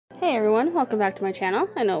Hey everyone, welcome back to my channel.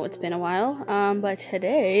 I know it's been a while, but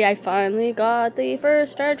today I finally got the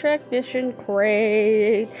first Star Trek mission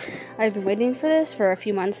crate. I've been waiting for this for a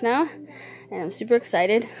few months now, and I'm super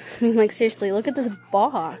excited. I mean, like, seriously, look at this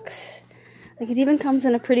box. Like, it even comes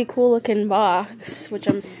in a pretty cool looking box, which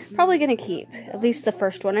I'm probably gonna keep. At least the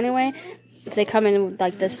first one anyway. If they come in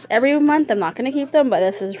like this every month, I'm not gonna keep them, but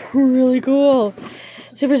this is really cool.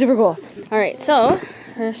 Super, super cool. Alright, so,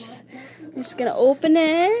 first, I'm just gonna open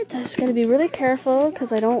it. I just gotta be really careful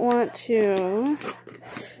because I don't want to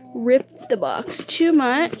rip the box too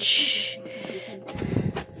much.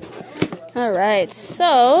 Alright,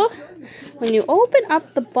 so when you open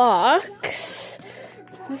up the box,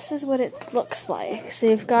 this is what it looks like. So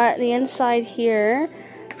you've got the inside here,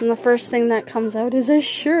 and the first thing that comes out is a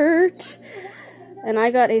shirt. And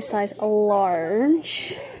I got a size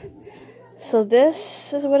large. So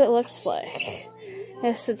this is what it looks like.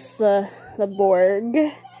 Yes, it's the Borg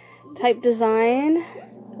type design.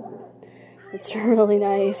 It's really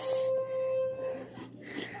nice.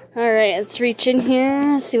 Alright, let's reach in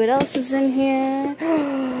here, see what else is in here.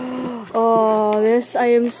 Oh, this I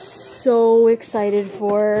am so excited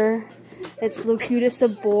for. It's Locutus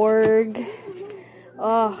of Borg.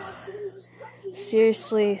 Oh,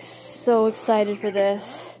 seriously, so excited for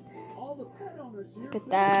this. Look at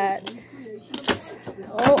that.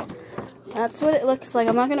 Oh, that's what it looks like.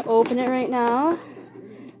 I'm not going to open it right now.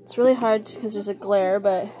 It's really hard because there's a glare,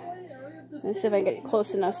 but let's see if I can get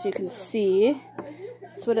close enough so you can see.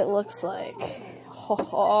 That's what it looks like.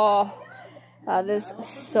 Oh, that is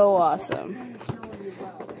so awesome.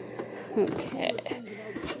 Okay.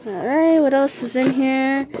 Alright, what else is in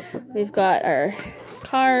here? We've got our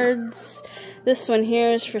cards. This one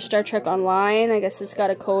here is for Star Trek Online. I guess it's got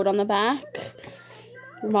a code on the back.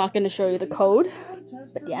 I'm not going to show you the code,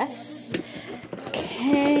 but yes.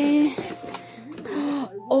 Okay.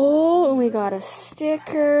 Oh, we got a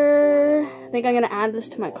sticker. I think I'm going to add this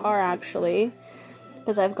to my car, actually,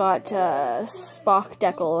 because I've got Spock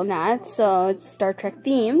decal and that, so it's Star Trek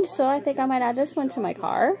themed, so I think I might add this one to my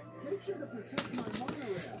car.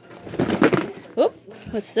 Oop,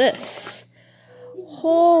 what's this?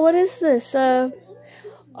 Oh, what is this?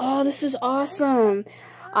 Oh, this is awesome.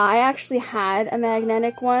 I actually had a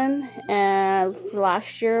magnetic one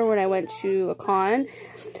last year when I went to a con,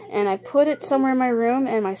 and I put it somewhere in my room,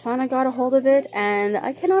 and my son got a hold of it, and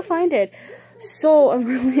I cannot find it. So I'm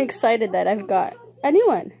really excited that I've got a new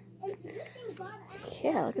one.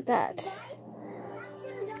 Yeah, look at that.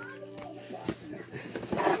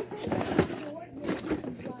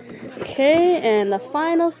 Okay, and the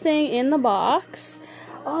final thing in the box.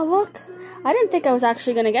 Oh, look. I didn't think I was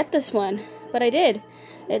actually going to get this one, but I did.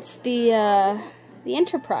 It's the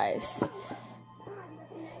Enterprise.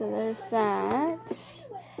 So there's that.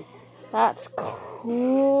 That's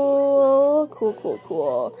cool. Cool, cool,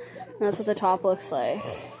 cool. That's what the top looks like.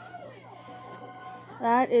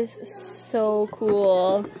 That is so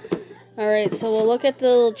cool. Alright, so we'll look at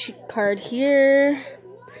the little card here.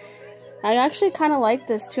 I actually kind of like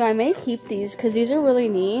this too. I may keep these because these are really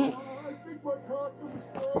neat.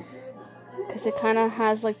 Because it kind of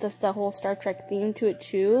has like the whole Star Trek theme to it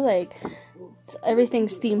too. Like,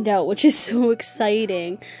 everything's themed out, which is so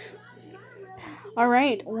exciting.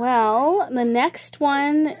 Alright, well, the next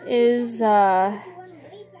one is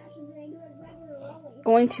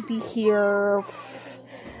going to be here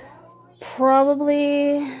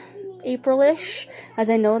probably April-ish, as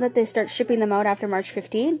I know that they start shipping them out after March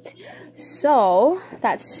 15th. So,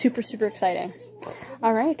 that's super, super exciting.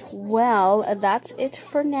 Alright, well, that's it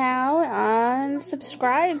for now. And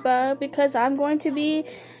subscribe because I'm going to be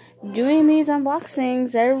doing these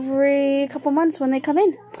unboxings every couple months when they come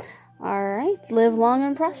in. Alright, live long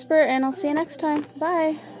and prosper, and I'll see you next time.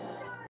 Bye.